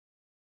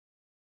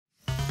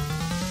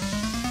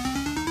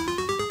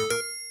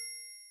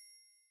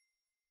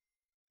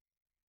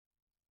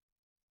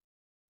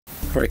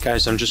Alright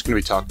guys, I'm just going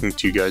to be talking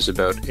to you guys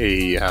about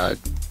a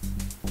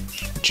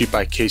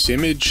GPI case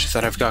image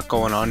that I've got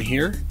going on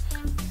here.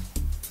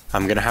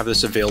 I'm going to have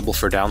this available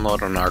for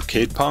download on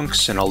Arcade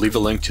Punks, and I'll leave a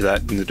link to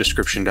that in the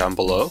description down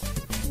below.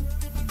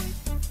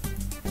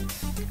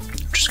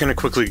 I'm just going to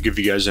quickly give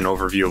you guys an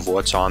overview of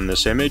what's on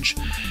this image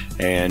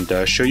and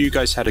show you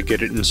guys how to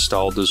get it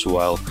installed as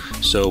well.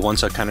 So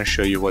once I kind of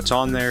show you what's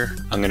on there,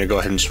 I'm going to go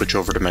ahead and switch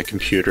over to my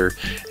computer,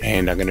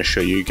 and I'm going to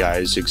show you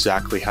guys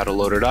exactly how to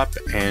load it up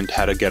and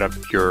how to get up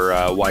your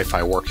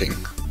Wi-Fi working.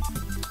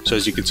 So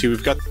as you can see,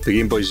 we've got the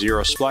Game Boy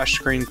Zero splash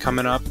screen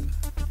coming up.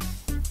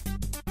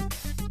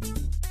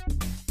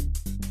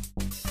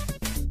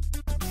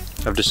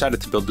 I've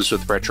decided to build this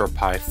with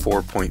RetroPie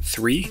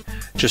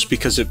 4.3 just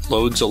because it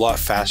loads a lot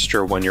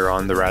faster when you're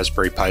on the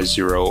Raspberry Pi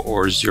Zero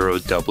or Zero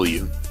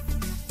W.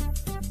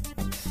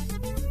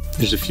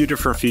 There's a few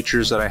different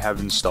features that I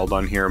have installed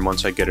on here, and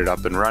once I get it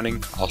up and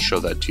running, I'll show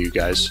that to you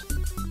guys.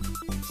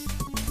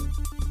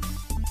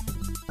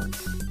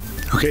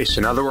 Okay, so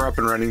now that we're up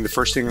and running, the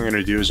first thing I'm going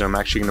to do is I'm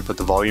actually going to put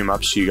the volume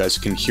up so you guys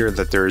can hear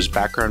that there is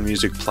background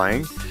music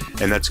playing,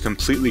 and that's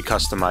completely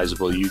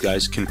customizable. You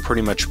guys can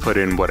pretty much put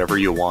in whatever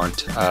you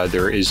want.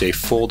 There is a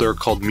folder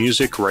called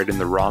Music right in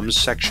the ROMs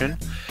section,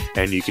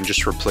 and you can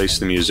just replace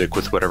the music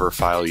with whatever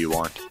file you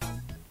want.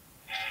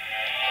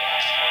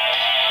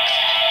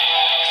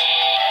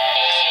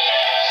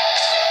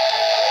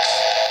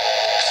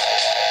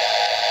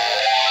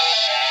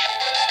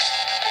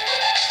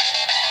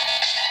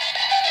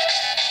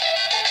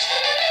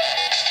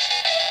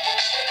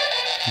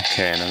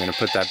 Okay, and I'm going to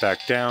put that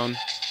back down,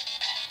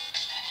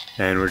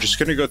 and we're just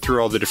going to go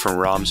through all the different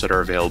ROMs that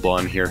are available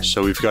on here.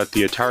 So we've got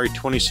the Atari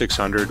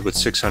 2600 with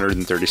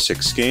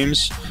 636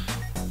 games,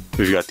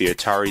 we've got the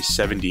Atari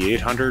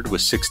 7800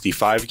 with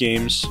 65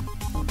 games,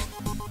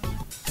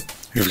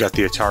 we've got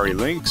the Atari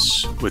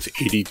Lynx with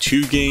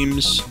 82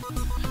 games,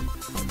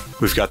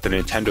 we've got the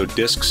Nintendo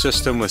Disk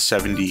System with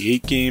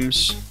 78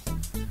 games,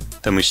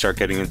 then we start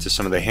getting into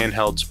some of the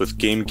handhelds with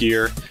Game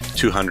Gear,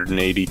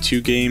 282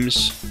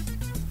 games,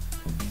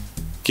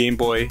 Game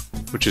Boy,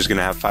 which is going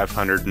to have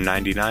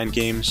 599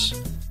 games,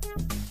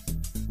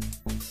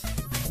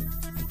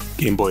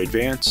 Game Boy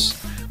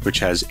Advance, which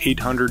has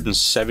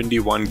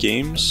 871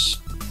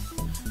 games,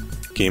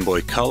 Game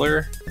Boy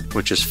Color,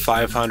 which is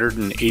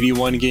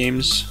 581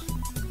 games,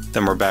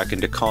 then we're back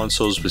into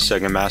consoles with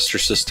Sega Master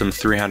System,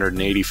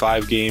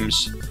 385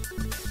 games,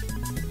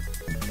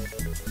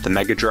 the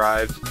Mega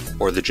Drive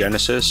or the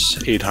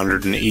Genesis,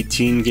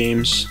 818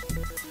 games.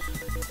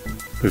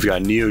 We've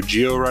got Neo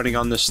Geo running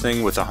on this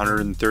thing with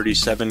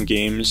 137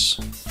 games.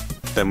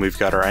 Then we've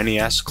got our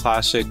NES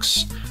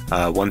Classics,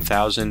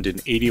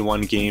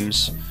 1081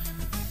 games.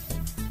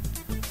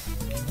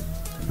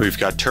 We've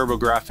got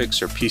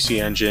TurboGrafx or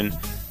PC Engine,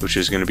 which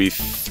is going to be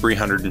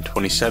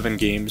 327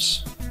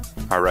 games.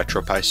 Our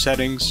RetroPie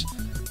settings,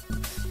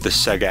 the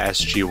Sega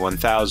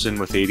SG-1000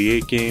 with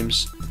 88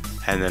 games,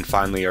 and then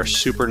finally our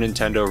Super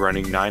Nintendo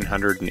running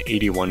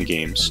 981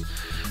 games.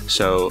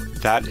 So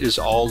that is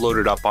all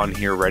loaded up on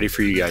here, ready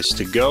for you guys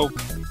to go.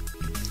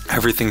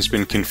 Everything's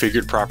been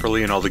configured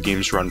properly and all the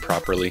games run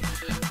properly.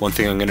 One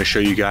thing I'm going to show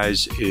you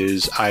guys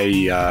is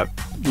I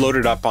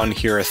loaded up on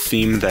here a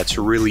theme that's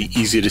really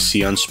easy to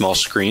see on small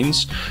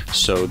screens.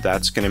 So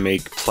that's going to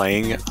make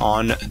playing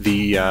on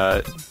the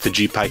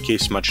GPI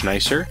case much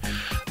nicer.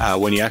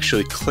 When you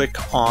actually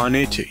click on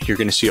it, you're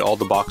going to see all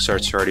the box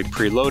arts already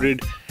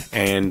preloaded,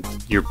 and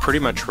you're pretty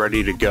much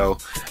ready to go.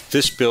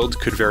 This build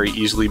could very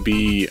easily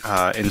be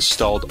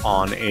installed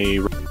on a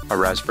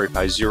Raspberry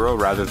Pi Zero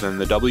rather than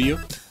the W,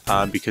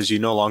 because you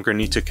no longer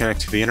need to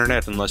connect to the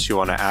internet unless you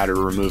want to add or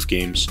remove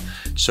games.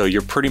 So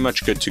you're pretty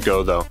much good to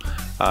go though.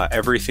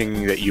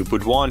 Everything that you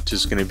would want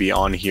is going to be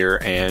on here,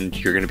 and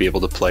you're going to be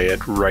able to play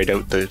it right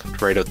out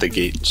the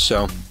gate.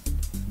 So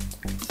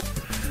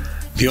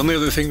the only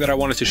other thing that I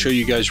wanted to show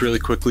you guys really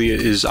quickly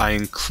is I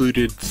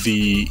included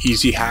the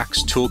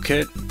Ax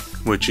Toolkit,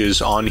 which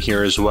is on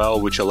here as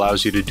well, which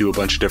allows you to do a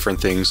bunch of different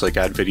things like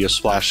add video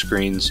splash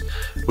screens,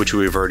 which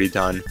we've already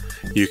done.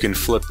 You can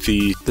flip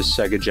the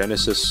Sega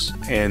Genesis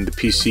and the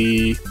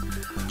PC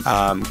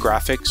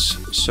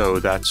graphics, so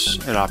that's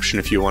an option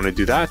if you want to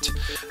do that.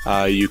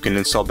 You can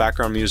install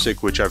background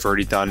music, which I've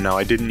already done. Now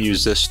I didn't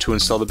use this to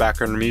install the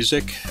background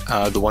music.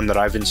 The one that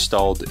I've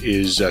installed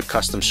is a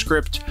custom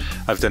script.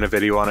 I've done a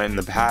video on it in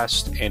the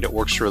past, and it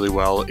works really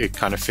well. It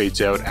kind of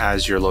fades out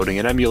as you're loading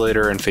an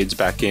emulator and fades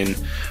back in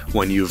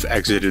when you've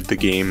exited the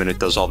game, and it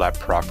does all that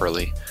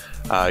properly.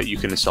 You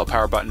can install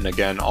power button.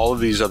 Again, all of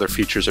these other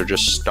features are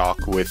just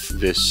stock with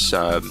this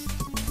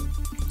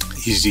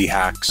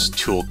Ax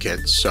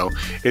Toolkit, so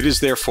it is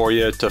there for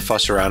you to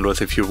fuss around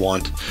with if you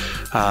want,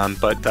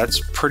 but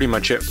that's pretty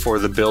much it for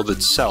the build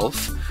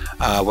itself.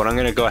 What I'm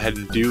going to go ahead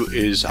and do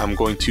is I'm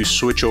going to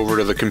switch over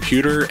to the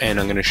computer, and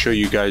I'm going to show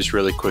you guys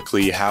really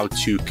quickly how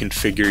to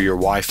configure your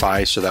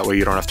Wi-Fi, so that way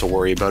you don't have to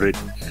worry about it.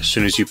 As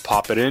soon as you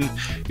pop it in,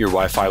 your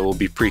Wi-Fi will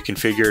be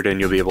pre-configured and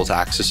you'll be able to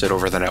access it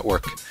over the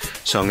network.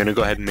 So I'm going to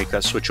go ahead and make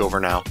that switch over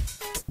now.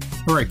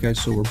 Alright guys,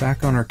 so we're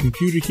back on our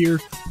computer here.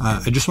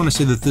 I just want to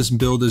say that this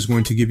build is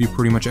going to give you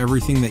pretty much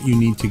everything that you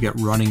need to get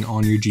running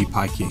on your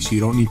GPie case.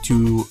 You don't need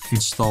to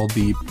install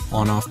the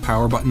on-off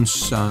power buttons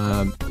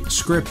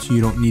script,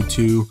 you don't need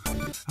to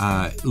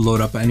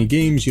load up any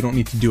games, you don't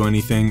need to do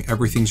anything,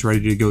 everything's ready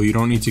to go. You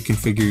don't need to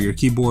configure your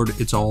keyboard,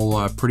 it's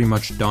all pretty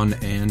much done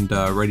and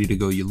ready to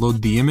go. You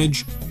load the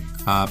image,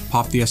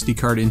 pop the SD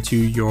card into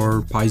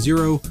your Pi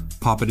Zero,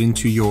 pop it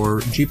into your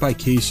GPie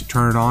case,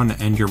 turn it on,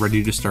 and you're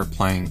ready to start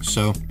playing.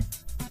 So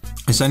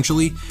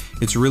essentially,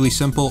 it's really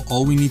simple.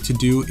 All we need to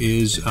do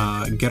is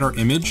get our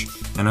image,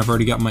 and I've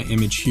already got my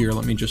image here.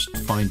 Let me just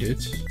find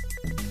it.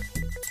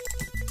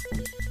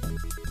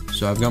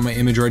 So I've got my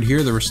image right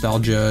here, the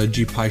Restalgia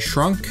GPie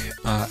shrunk,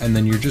 and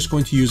then you're just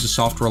going to use a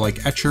software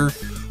like Etcher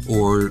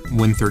or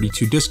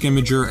Win32 Disk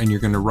Imager, and you're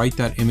going to write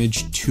that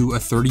image to a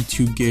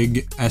 32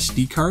 gig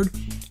SD card.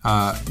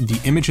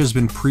 The image has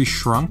been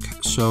pre-shrunk,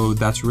 so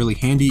that's really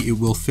handy. It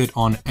will fit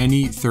on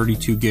any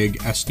 32 gig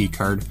SD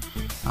card.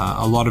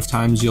 A lot of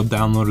times you'll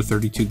download a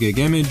 32 gig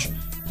image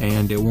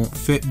and it won't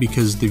fit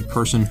because the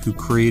person who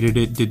created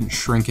it didn't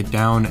shrink it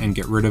down and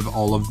get rid of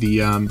all of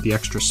the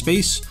extra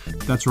space.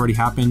 That's already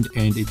happened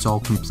and it's all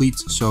complete,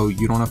 so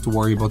you don't have to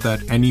worry about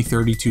that. Any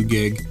 32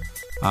 gig,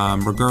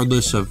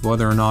 regardless of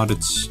whether or not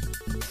it's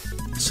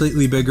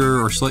slightly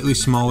bigger or slightly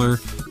smaller,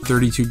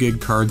 32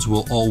 gig cards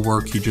will all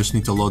work. You just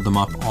need to load them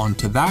up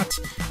onto that.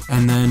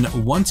 And then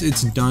once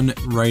it's done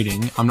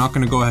writing, I'm not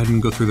going to go ahead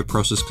and go through the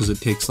process because it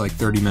takes like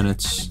 30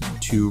 minutes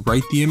to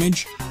write the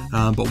image.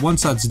 But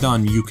once that's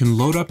done, you can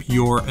load up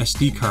your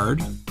SD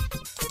card.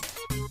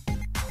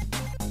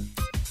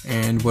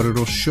 And what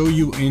it'll show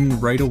you in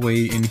right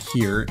away in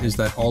here is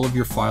that all of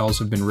your files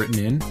have been written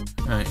in,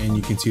 and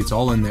you can see it's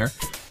all in there.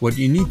 What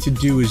you need to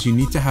do is you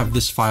need to have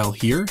this file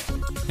here,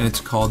 and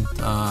it's called,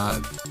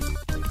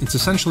 it's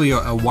essentially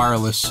a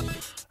wireless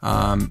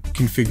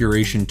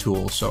configuration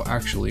tool. So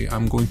actually,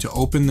 I'm going to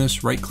open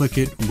this, right click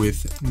it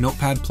with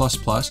Notepad++,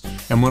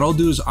 and what I'll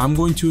do is I'm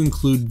going to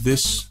include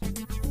this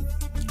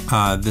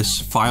this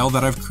file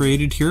that I've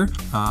created here.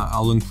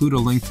 I'll include a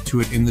link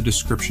to it in the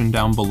description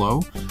down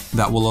below.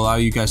 That will allow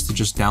you guys to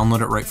just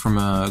download it right from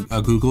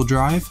a Google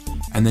Drive,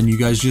 and then you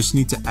guys just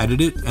need to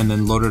edit it and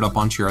then load it up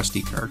onto your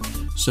SD card.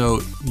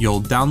 So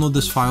you'll download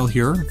this file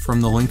here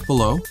from the link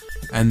below,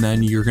 and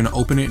then you're going to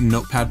open it in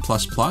Notepad++,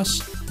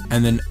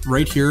 and then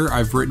right here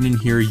I've written in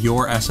here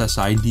your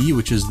SSID,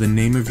 which is the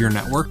name of your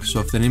network. So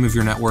if the name of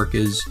your network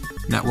is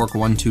network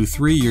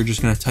 123, you're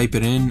just going to type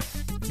it in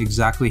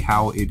exactly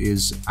how it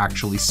is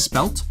actually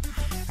spelt,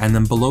 and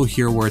then below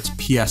here where it's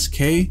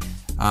PSK,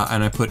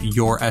 and I put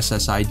your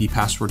SSID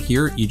password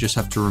here, you just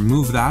have to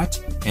remove that,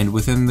 and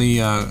within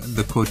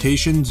the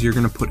quotations you're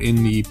going to put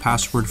in the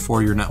password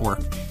for your network.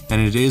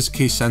 And it is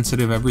case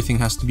sensitive, everything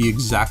has to be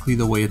exactly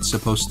the way it's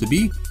supposed to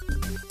be.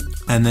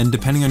 And then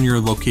depending on your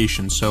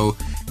location, so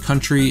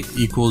country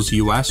equals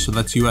US, so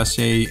that's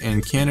USA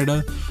and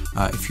Canada.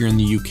 If you're in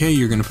the UK,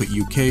 you're going to put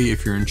UK.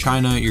 If you're in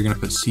China, you're going to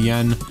put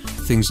CN,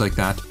 things like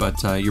that.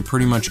 But you're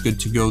pretty much good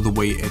to go the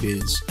way it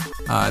is.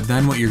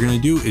 Then what you're going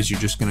to do is you're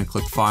just going to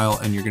click File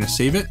and you're going to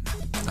save it.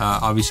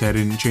 Obviously, I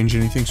didn't change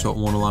anything, so it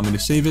won't allow me to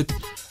save it.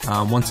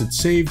 Once it's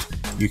saved,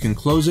 you can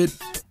close it.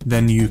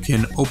 Then you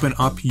can open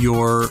up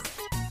your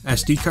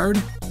SD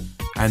card,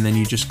 and then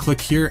you just click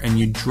here and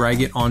you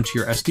drag it onto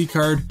your SD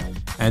card.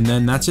 And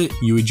then that's it.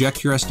 You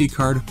eject your SD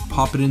card,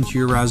 pop it into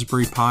your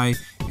Raspberry Pi,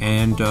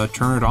 and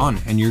turn it on.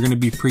 And you're going to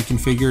be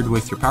pre-configured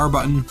with your power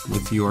button,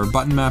 with your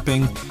button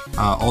mapping.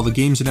 All the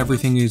games and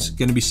everything is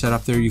going to be set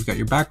up there. You've got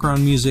your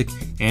background music,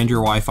 and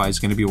your Wi-Fi is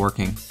going to be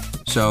working.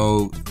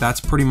 So that's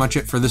pretty much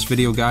it for this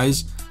video,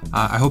 guys.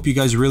 I hope you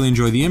guys really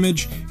enjoy the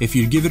image. If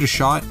you give it a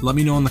shot, let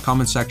me know in the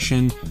comment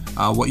section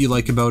what you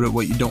like about it,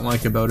 what you don't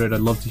like about it.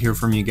 I'd love to hear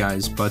from you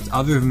guys. But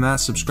other than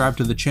that, subscribe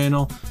to the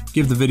channel,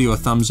 give the video a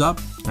thumbs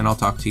up, and I'll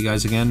talk to you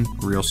guys again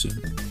real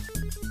soon.